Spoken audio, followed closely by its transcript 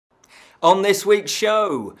On this week's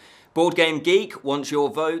show, Board Game Geek wants your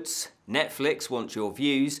votes, Netflix wants your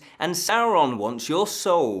views, and Sauron wants your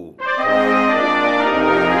soul.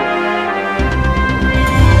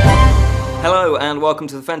 Hello and welcome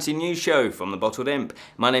to the Fancy News Show from the Bottled Imp.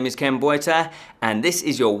 My name is Ken Boyter and this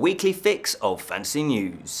is your weekly fix of Fancy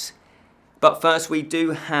News. But first we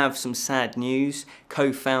do have some sad news.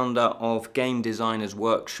 Co-founder of Game Designers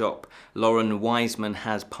Workshop, Loren Wiseman,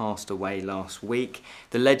 has passed away last week.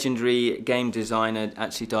 The legendary game designer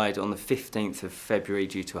actually died on the 15th of February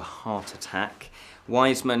due to a heart attack.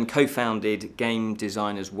 Wiseman co-founded Game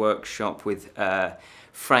Designers Workshop with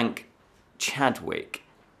Frank Chadwick,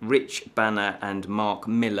 Rich Banner and Mark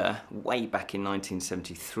Miller way back in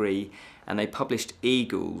 1973, and they published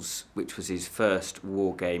Eagles, which was his first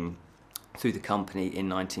war game, through the company in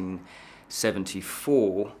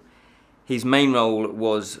 1974. His main role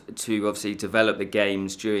was to obviously develop the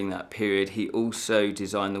games during that period. He also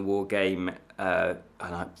designed the war game, and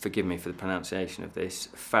forgive me for the pronunciation of this,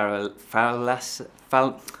 I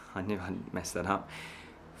knew I'd messed that up,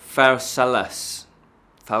 Pharsalus.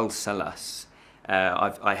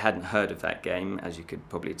 I hadn't heard of that game, as you could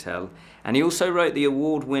probably tell. And he also wrote the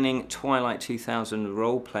award-winning Twilight 2000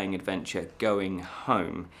 role-playing adventure, Going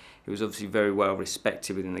Home. He was obviously very well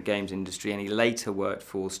respected within the games industry, and he later worked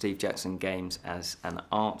for Steve Jackson Games as an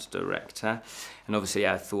art director. And obviously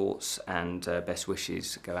our thoughts and best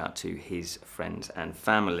wishes go out to his friends and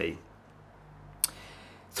family.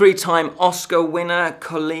 Three-time Oscar winner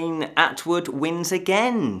Colleen Atwood wins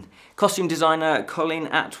again. Costume designer Colleen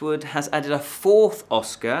Atwood has added a fourth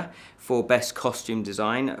Oscar for Best Costume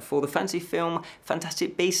Design for the fantasy film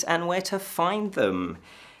Fantastic Beasts and Where to Find Them.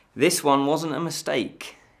 This one wasn't a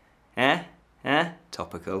mistake.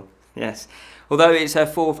 Topical, yes. Although it's her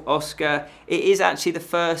fourth Oscar, it is actually the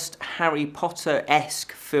first Harry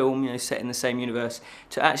Potter-esque film, set in the same universe,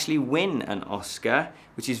 to actually win an Oscar,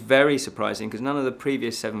 which is very surprising because none of the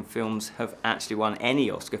previous 7 films have actually won any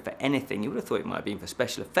Oscar for anything. You would have thought it might have been for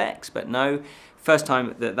special effects, but no. First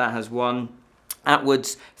time that has won.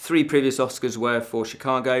 Atwood's 3 previous Oscars were for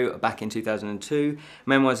Chicago back in 2002,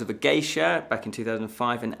 Memoirs of a Geisha back in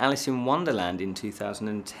 2005, and Alice in Wonderland in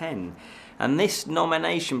 2010. And this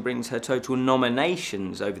nomination brings her total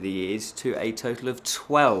nominations over the years to a total of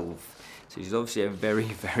 12. So she's obviously a very,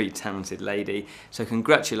 very talented lady. So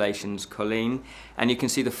congratulations, Colleen. And you can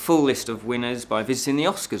see the full list of winners by visiting the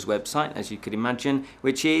Oscars website, as you could imagine,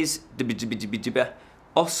 which is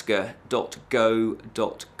oscar.go.com.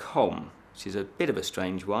 Which is a bit of a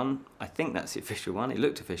strange one. I think that's the official one. It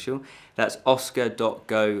looked official. That's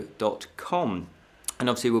oscar.go.com. And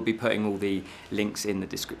obviously we'll be putting all the links in the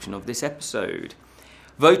description of this episode.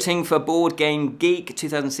 Voting for Board Game Geek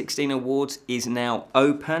 2016 Awards is now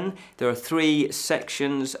open. There are 3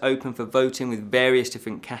 sections open for voting with various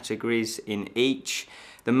different categories in each.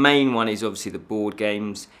 The main one is obviously the board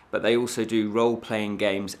games, but they also do role-playing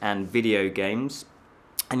games and video games.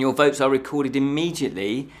 And your votes are recorded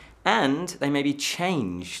immediately, and they may be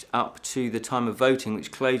changed up to the time of voting,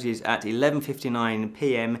 which closes at 11:59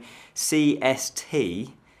 PM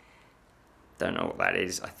CST. Don't know what that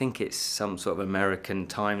is. I think it's some sort of American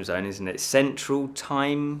time zone, isn't it? Central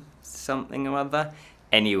time something or other.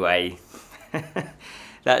 Anyway,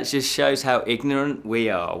 that just shows how ignorant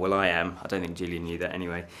we are. Well, I am. I don't think Julian knew that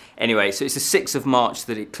anyway. Anyway, so it's the 6th of March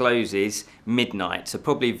that it closes, midnight. So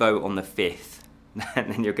probably vote on the 5th.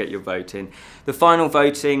 And then you'll get your vote in. The final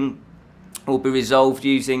voting will be resolved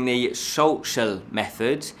using the social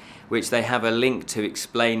method, which they have a link to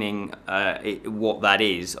explaining what that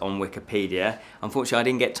is on Wikipedia. Unfortunately, I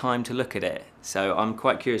didn't get time to look at it, so I'm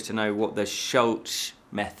quite curious to know what the Schultz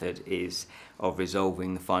method is of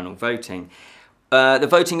resolving the final voting. The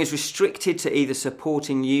voting is restricted to either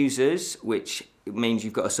supporting users, which means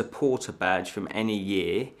you've got a supporter badge from any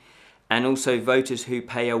year, and also voters who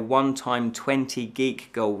pay a one-time 20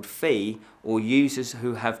 Geek Gold fee, or users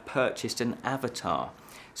who have purchased an avatar.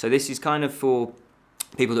 So this is kind of for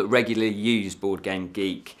people that regularly use Board Game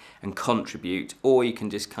Geek and contribute, or you can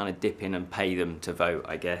just kind of dip in and pay them to vote,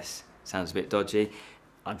 I guess. Sounds a bit dodgy.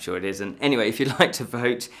 I'm sure it isn't. Anyway, if you'd like to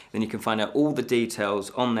vote, then you can find out all the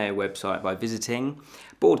details on their website by visiting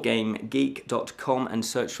boardgamegeek.com and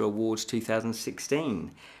search for Awards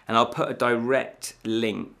 2016. And I'll put a direct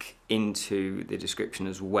link into the description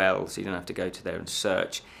as well, so you don't have to go to there and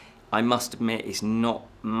search. I must admit, it's not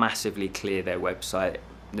massively clear, their website.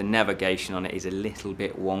 The navigation on it is a little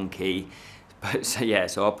bit wonky, but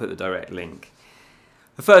so I'll put the direct link.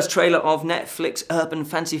 The first trailer of Netflix urban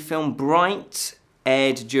fantasy film Bright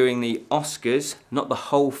aired during the Oscars, not the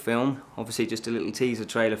whole film, obviously just a little teaser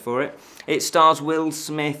trailer for it. It stars Will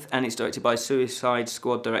Smith and it's directed by Suicide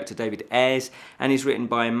Squad director David Ayers and is written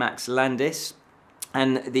by Max Landis.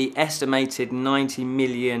 And the estimated $90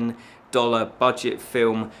 million budget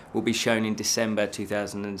film will be shown in December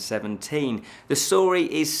 2017. The story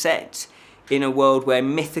is set in a world where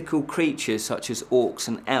mythical creatures such as orcs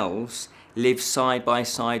and elves live side by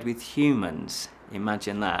side with humans.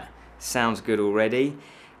 Imagine that. Sounds good already.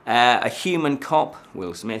 A human cop,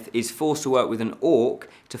 Will Smith, is forced to work with an orc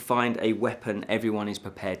to find a weapon everyone is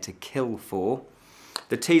prepared to kill for.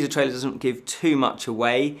 The teaser trailer doesn't give too much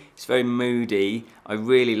away. It's very moody. I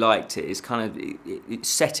really liked it. It's kind of it's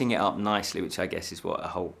setting it up nicely, which I guess is what a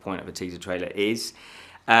whole point of a teaser trailer is.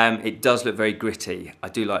 It does look very gritty. I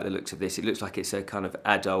do like the looks of this. It looks like it's a kind of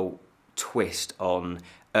adult twist on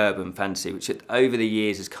urban fantasy, which over the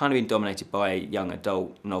years has kind of been dominated by young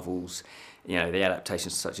adult novels, you know, the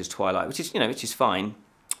adaptations such as Twilight, which is, you know, which is fine.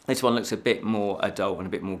 This one looks a bit more adult and a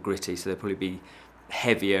bit more gritty, so there'll probably be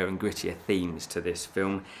heavier and grittier themes to this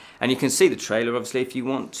film. And you can see the trailer, obviously, if you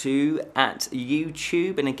want to, at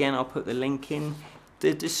YouTube, and again, I'll put the link in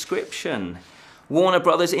the description. Warner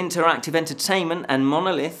Brothers Interactive Entertainment and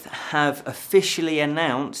Monolith have officially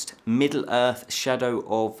announced Middle-earth: Shadow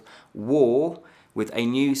of War with a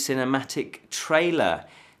new cinematic trailer.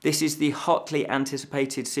 This is the hotly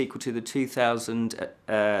anticipated sequel to the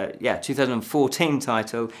 2014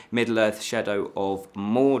 title Middle-earth: Shadow of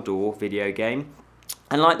Mordor video game.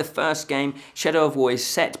 And like the first game, Shadow of War is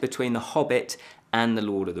set between The Hobbit and The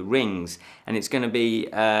Lord of the Rings. And it's going to be,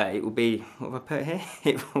 it will be, what have I put here?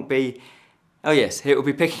 It will be, oh yes, it will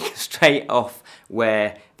be picking straight off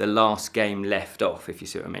where the last game left off, if you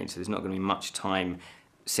see what I mean. So there's not going to be much time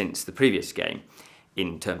since the previous game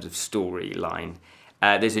in terms of storyline.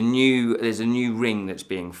 There's a new ring that's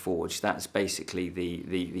being forged. That's basically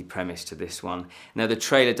the premise to this one. Now the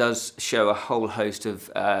trailer does show a whole host of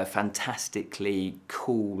fantastically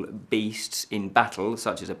cool beasts in battle,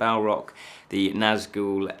 such as a Balrog, the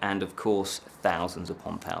Nazgul, and of course thousands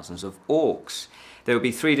upon thousands of orcs. There will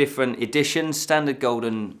be 3 different editions: standard,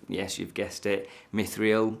 golden, yes you've guessed it,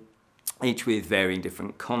 mithril, each with varying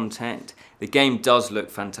different content. The game does look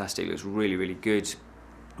fantastic. It looks really, really good.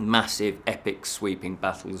 Massive, epic, sweeping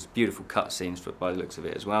battles, beautiful cutscenes by the looks of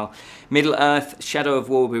it as well. Middle-earth: Shadow of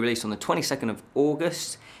War will be released on the 22nd of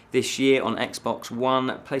August this year on Xbox One,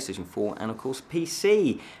 PlayStation 4 and of course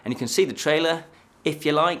PC. And you can see the trailer, if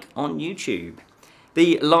you like, on YouTube.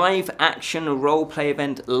 The live action role-play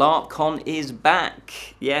event LarpCon is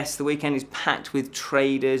back. Yes, the weekend is packed with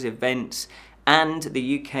traders, events and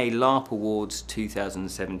the UK LARP Awards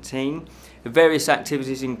 2017. The various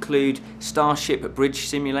activities include Starship Bridge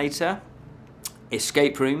Simulator,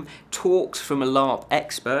 Escape Room, talks from a LARP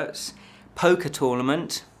experts, poker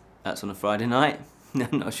tournament, that's on a Friday night,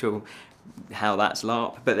 I'm not sure how that's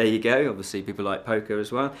LARP, but there you go, obviously people like poker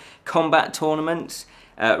as well, combat tournaments,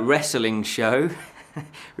 wrestling show,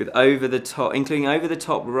 with including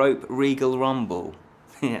over-the-top rope regal rumble.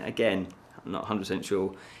 Yeah, again, I'm not 100%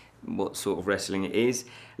 sure what sort of wrestling it is.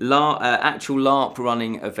 Actual LARP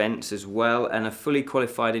running events as well, and a fully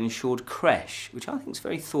qualified insured creche, which I think is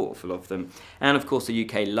very thoughtful of them. And of course the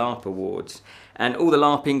UK LARP Awards. And all the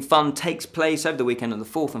LARPing fun takes place over the weekend on the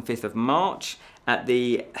 4th and 5th of March at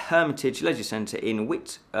the Hermitage Leisure Centre in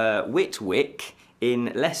Whitwick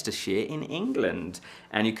in Leicestershire in England.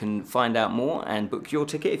 And you can find out more and book your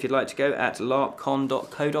ticket if you'd like to go at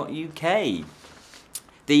larpcon.co.uk.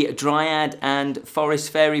 The Dryad and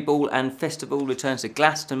Forest Fairy Ball and Festival returns to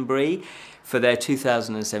Glastonbury for their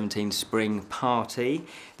 2017 spring party.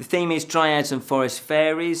 The theme is Dryads and Forest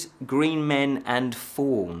Fairies, Green Men and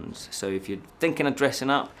Fauns. So if you're thinking of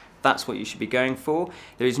dressing up, that's what you should be going for.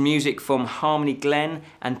 There is music from Harmony Glen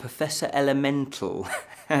and Professor Elemental.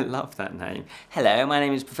 I love that name. Hello, my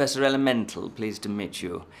name is Professor Elemental. Pleased to meet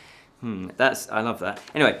you. I love that.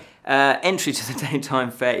 Anyway, entry to the daytime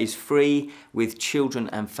fair is free with children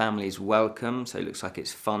and families welcome, so it looks like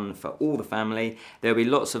it's fun for all the family. There'll be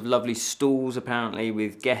lots of lovely stalls apparently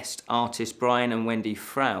with guest artists Brian and Wendy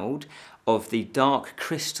Froud of the Dark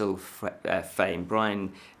Crystal fame.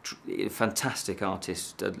 Brian, fantastic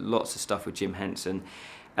artist, lots of stuff with Jim Henson.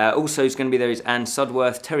 Also is going to be there is Anne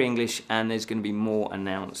Sudworth, Terry English, and there's going to be more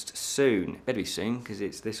announced soon. Better be soon because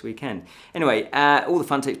it's this weekend. Anyway, all the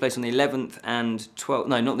fun takes place on the 11th and 12th.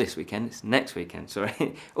 No, not this weekend. It's next weekend.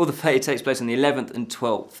 Sorry. All the fun takes place on the 11th and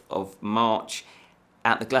 12th of March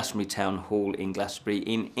at the Glastonbury Town Hall in Glastonbury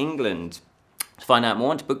in England. To find out more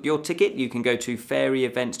and to book your ticket, you can go to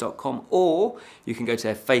fairyevents.com or you can go to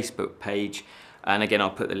their Facebook page And again, I'll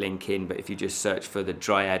put the link in, but if you just search for the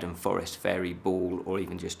Dryad and Forest Fairy Ball, or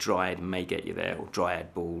even just Dryad may get you there, or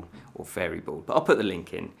Dryad Ball or Fairy Ball. But I'll put the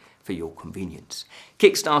link in for your convenience.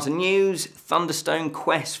 Kickstarter news, Thunderstone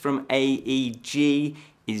Quest from AEG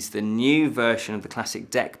is the new version of the classic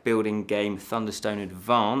deck building game Thunderstone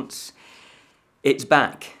Advance. It's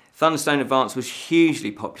back. Thunderstone Advance was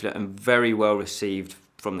hugely popular and very well received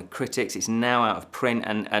from the critics. It's now out of print,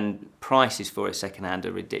 and prices for it secondhand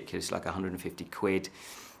are ridiculous, like 150 quid.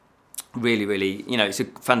 Really, really, you know, it's a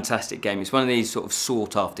fantastic game. It's one of these sort of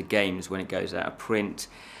sought after games when it goes out of print.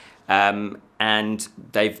 And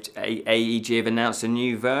AEG have announced a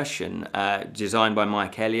new version designed by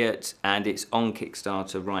Mike Elliott, and it's on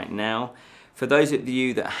Kickstarter right now. For those of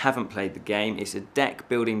you that haven't played the game, it's a deck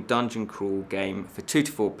building dungeon crawl game for 2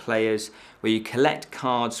 to 4 players where you collect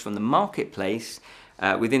cards from the marketplace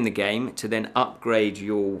within the game to then upgrade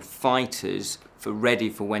your fighters ready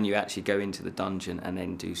for when you actually go into the dungeon and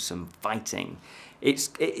then do some fighting.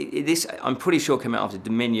 This I'm pretty sure came out after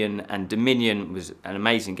Dominion, and Dominion was an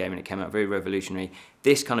amazing game and it came out very revolutionary.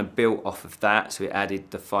 This kind of built off of that, so it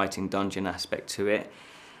added the fighting dungeon aspect to it.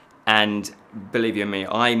 And believe you me,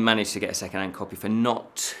 I managed to get a second-hand copy for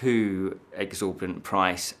not too exorbitant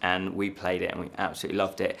price, and we played it and we absolutely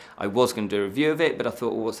loved it. I was going to do a review of it, but I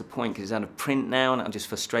thought, well, what's the point, because it's out of print now and that'll just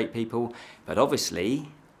frustrate people. But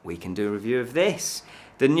obviously, we can do a review of this.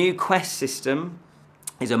 The new quest system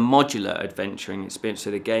is a modular adventuring experience,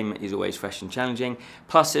 so the game is always fresh and challenging.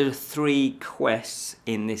 Plus, there are 3 quests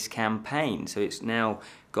in this campaign, so it's now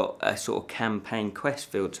got a sort of campaign quest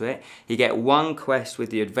feel to it. You get 1 quest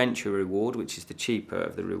with the adventure reward, which is the cheaper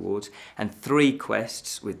of the rewards, and 3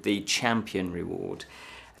 quests with the champion reward.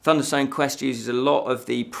 Thunderstone Quest uses a lot of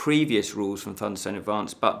the previous rules from Thunderstone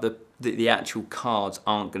Advance, but the actual cards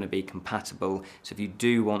aren't going to be compatible. So if you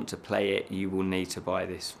do want to play it, you will need to buy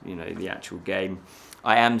this, you know, the actual game.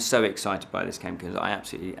 I am so excited by this game because I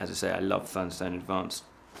absolutely, as I say, I love Thunderstone Advance.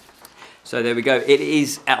 So there we go. It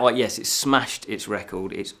is, yes, it's smashed its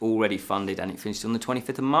record. It's already funded and it finished on the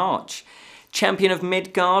 25th of March. Champion of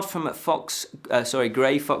Midgard from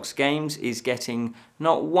Grey Fox Games is getting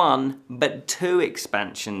not 1, but 2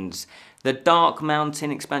 expansions. The Dark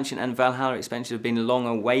Mountain expansion and Valhalla expansion have been long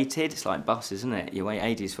awaited. It's like buses, isn't it? You wait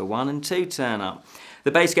ages for 1 and 2 turn up.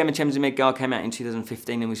 The base game of Champions of Midgard came out in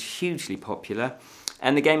 2015 and was hugely popular.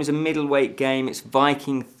 And the game is a middleweight game. It's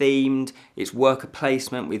Viking themed. It's worker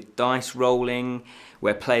placement with dice rolling,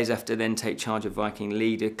 where players have to then take charge of Viking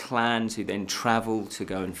leader clans who then travel to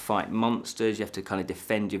go and fight monsters. You have to kind of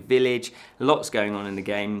defend your village. Lots going on in the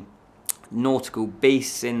game. Nautical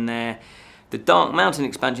beasts in there. The Dark Mountain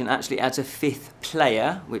expansion actually adds a 5th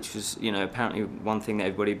player, which was, you know, apparently one thing that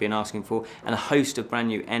everybody had been asking for, and a host of brand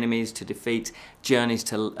new enemies to defeat, journeys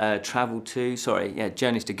to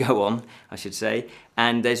journeys to go on, I should say.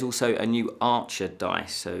 And there's also a new archer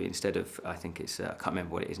dice. So instead of, I think it's, I can't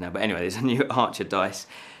remember what it is now, but anyway, there's a new archer dice.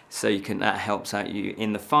 So that helps out you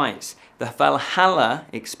in the fights. The Valhalla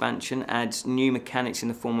expansion adds new mechanics in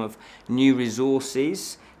the form of new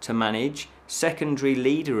resources to manage, secondary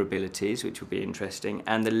leader abilities, which will be interesting,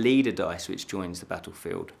 and the leader dice, which joins the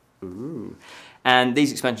battlefield. Ooh. And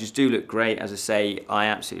these expansions do look great. As I say, I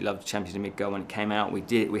absolutely loved Champions of Midgard when it came out.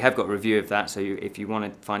 We have got a review of that, so if you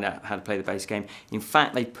want to find out how to play the base game, in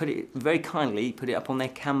fact, they put it very kindly, put it up on their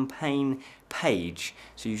campaign page.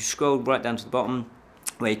 So you scroll right down to the bottom,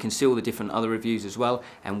 where you can see all the different other reviews as well,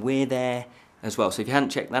 and we're there as well. So if you hadn't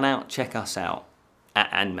checked that out, check us out,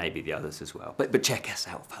 and maybe the others as well. But check us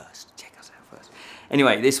out first. Check us out first.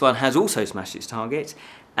 Anyway, this one has also smashed its target,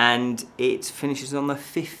 and it finishes on the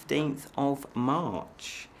 15th of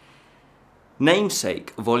March.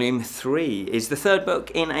 Namesake Volume 3 is the 3rd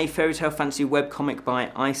book in a fairy tale fantasy webcomic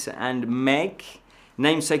by Isa and Meg.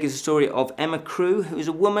 Namesake is a story of Emma Crew, who is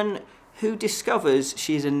a woman who discovers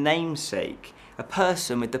she is a namesake, a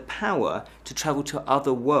person with the power to travel to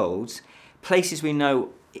other worlds, places we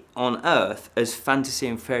know on Earth as fantasy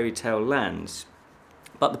and fairy tale lands.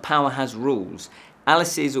 But the power has rules.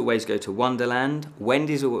 Alice's always go to Wonderland,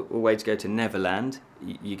 Wendy's always go to Neverland.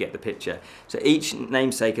 You get the picture. So each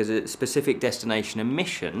namesake has a specific destination and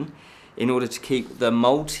mission in order to keep the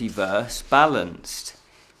multiverse balanced.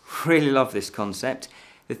 Really love this concept.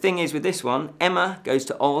 The thing is with this one, Emma goes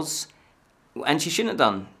to Oz, and she shouldn't have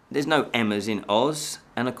done. There's no Emmas in Oz,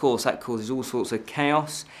 and of course that causes all sorts of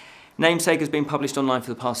chaos. Namesake has been published online for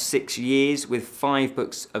the past 6 years, with 5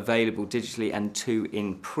 books available digitally and 2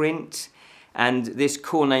 in print. And this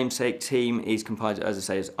core Namesake team is comprised, as I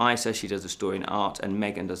say, as Isa. She does the story and art, and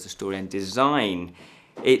Megan does the story and design.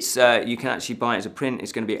 It's you can actually buy it as a print.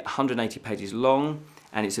 It's going to be 180 pages long,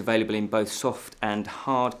 and it's available in both soft and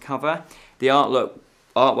hardcover. The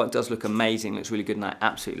artwork does look amazing, looks really good, and I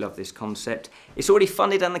absolutely love this concept. It's already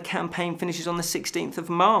funded and the campaign finishes on the 16th of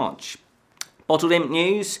March. Bottled Imp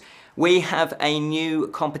news. We have a new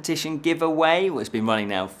competition giveaway. Well, it's been running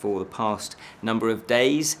now for the past number of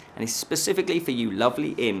days, and it's specifically for you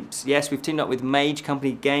lovely imps. Yes, we've teamed up with Mage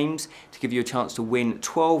Company Games to give you a chance to win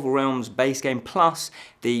 12 Realms base game plus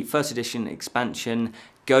the first edition expansion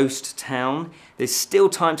Ghost Town. There's still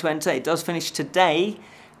time to enter. It does finish today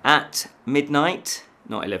at midnight,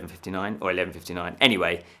 not 11:59 or 11:59.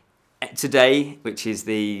 Anyway, today, which is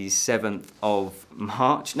the 7th of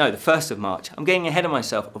March, no, the 1st of March. I'm getting ahead of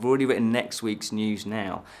myself. I've already written next week's news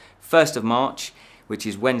now. 1st of March, which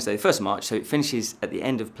is Wednesday, the 1st of March, so it finishes at the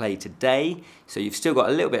end of play today. So you've still got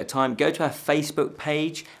a little bit of time. Go to our Facebook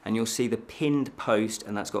page and you'll see the pinned post,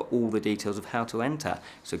 and that's got all the details of how to enter.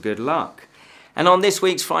 So good luck. And on this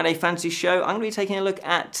week's Friday Fantasy Show, I'm going to be taking a look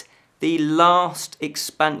at the last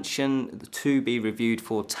expansion to be reviewed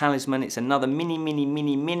for Talisman. It's another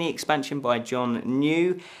mini expansion by John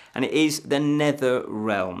New, and it is the Nether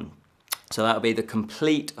Realm. So that'll be the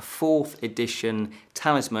complete 4th edition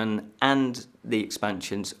Talisman and the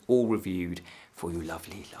expansions all reviewed for you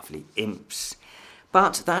lovely, lovely imps.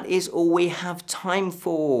 But that is all we have time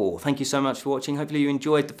for. Thank you so much for watching. Hopefully you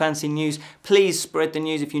enjoyed the fancy news. Please spread the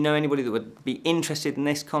news if you know anybody that would be interested in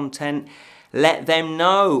this content. Let them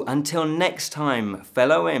know. Until next time,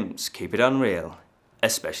 fellow imps, keep it unreal,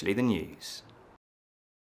 especially the news.